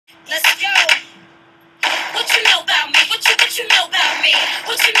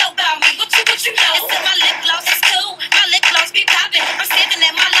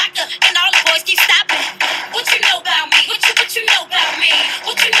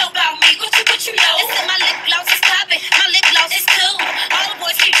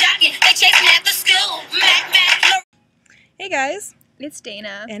It's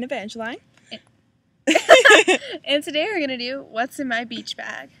Dana. And Evangeline. And today we're going to do what's in my beach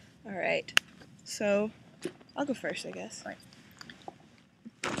bag. Alright, so I'll go first, I guess. Alright.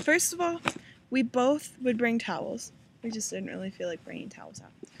 First of all, we both would bring towels. We just didn't really feel like bringing towels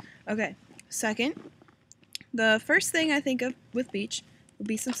out. Okay, second, the first thing I think of with beach would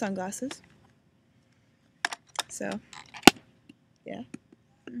be some sunglasses. So, yeah.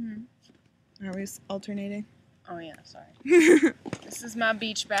 Mm-hmm. Are we alternating? Oh yeah, sorry. This is my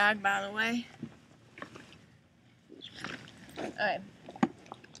beach bag, by the way. Okay.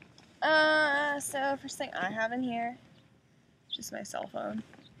 So first thing I have in here is just my cell phone.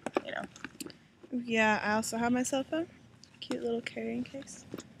 You know. Yeah, I also have my cell phone. Cute little carrying case.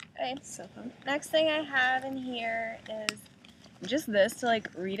 Okay. Cell phone. Next thing I have in here is just this to like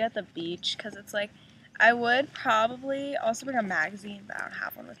read at the beach, because it's like I would probably also bring a magazine, but I don't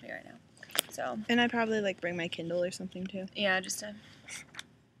have one with me right now. So. And I'd probably like bring my Kindle or something too. Yeah, just a.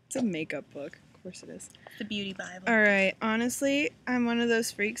 It's a makeup book. Of course it is. The beauty Bible. Alright, honestly, I'm one of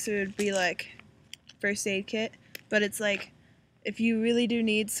those freaks who would be like first aid kit, but it's like if you really do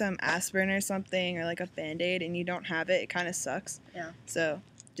need some aspirin or something or like a band-aid and you don't have it, it kind of sucks. Yeah. So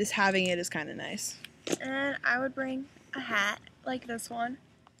just having it is kind of nice. And I would bring a hat like this one.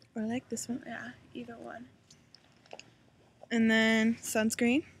 Or like this one. Yeah, either one. And then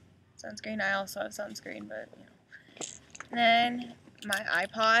sunscreen. Sunscreen. I also have sunscreen, but you know. And then my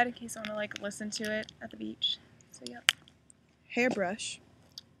iPod in case I want to like listen to it at the beach. So yep. Hairbrush.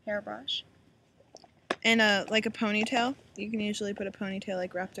 Hairbrush. And like a ponytail. You can usually put a ponytail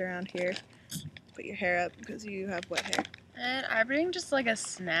like wrapped around here. Put your hair up because you have wet hair. And I bring just like a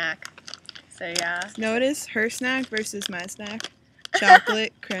snack. So yeah. Notice her snack versus my snack.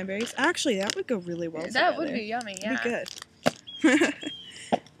 Chocolate, cranberries. Actually, that would go really well together. That would be yummy, yeah. It'd be good.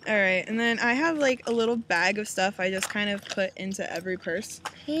 Alright, and then I have like a little bag of stuff I just kind of put into every purse.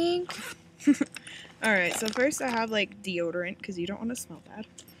 Pink. Alright, so first I have like deodorant because you don't want to smell bad.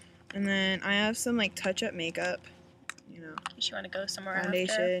 And then I have some like touch-up makeup, you know. In case you want to go somewhere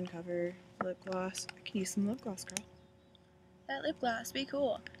Foundation, after. cover, lip gloss. I can use some lip gloss, girl. That lip gloss be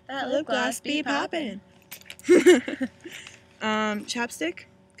cool. That Lip gloss be poppin'. Chapstick,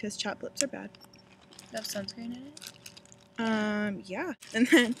 because chapped lips are bad. You have sunscreen in it? Yeah. And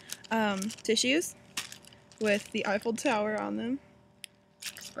then, tissues with the Eiffel Tower on them.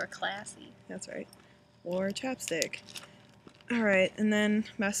 Because we're classy. That's right. Or chapstick. Alright, and then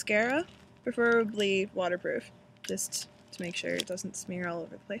mascara, preferably waterproof, just to make sure it doesn't smear all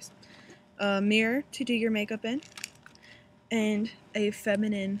over the place. A mirror to do your makeup in. And a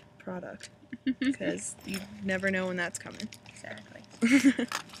feminine product, because you never know when that's coming. Exactly.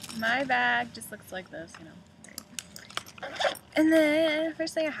 My bag just looks like this, you know. And then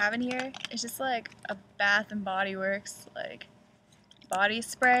first thing I have in here is just like a Bath and Body Works like body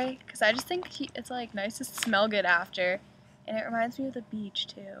spray, because I just think it's like nice to smell good after, and it reminds me of the beach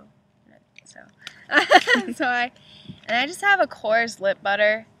too. So, I just have a Korres lip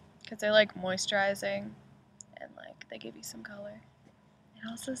butter because they're like moisturizing and like they give you some color. It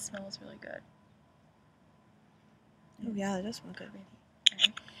also smells really good. Oh yeah, that does smell good.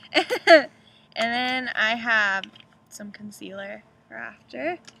 Okay. And then I have some concealer for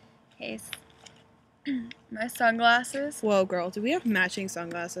after. Case my sunglasses. Whoa, girl, do we have matching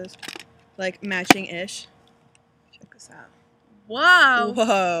sunglasses? Like, matching-ish? Check this out. Wow.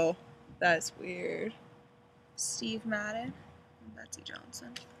 Whoa, that's weird. Steve Madden and Betsy Johnson.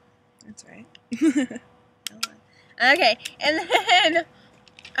 That's right. Okay, and then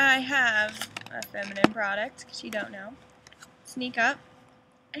I have a feminine product, because you don't know. Sneak Up,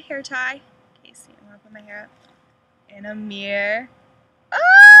 a hair tie, in case you want to put my hair up, and a mirror. Ah!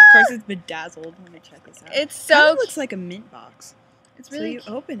 Of course, it's bedazzled. Let me check this out. It's Kinda so looks like a mint box. It's So really you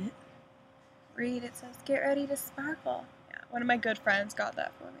open it. Read, it says, "Get ready to sparkle." Yeah, one of my good friends got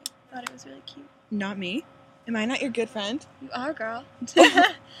that for me. Thought it was really cute. Not me. Am I not your good friend? You are, girl.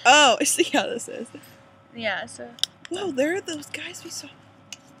 Oh, I see how this is. Yeah, so. Whoa, there are those guys we saw.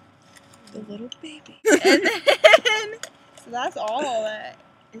 The little baby. And then, so that's all that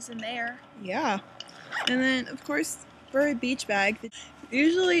is in there. Yeah. And then, of course, for a beach bag,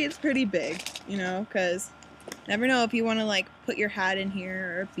 usually it's pretty big, you know, because never know if you want to, like, put your hat in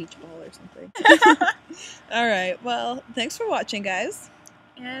here or a beach ball or something. Alright, well, thanks for watching, guys.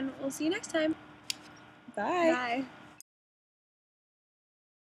 And we'll see you next time. Bye. Bye.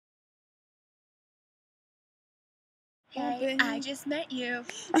 Hey, I just met you,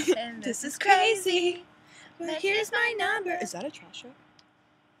 and this is crazy, but here's my number. Is that a trash show?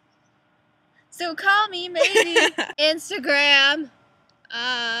 So call me maybe. Instagram.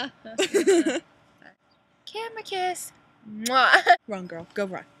 Camera kiss. Mwah. Run, girl. Go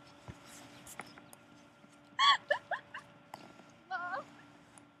run.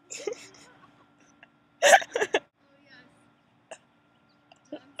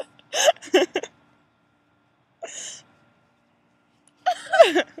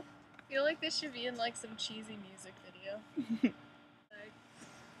 I feel like this should be in like some cheesy music video.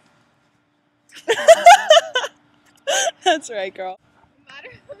 That's right, girl. No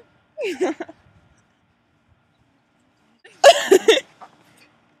matter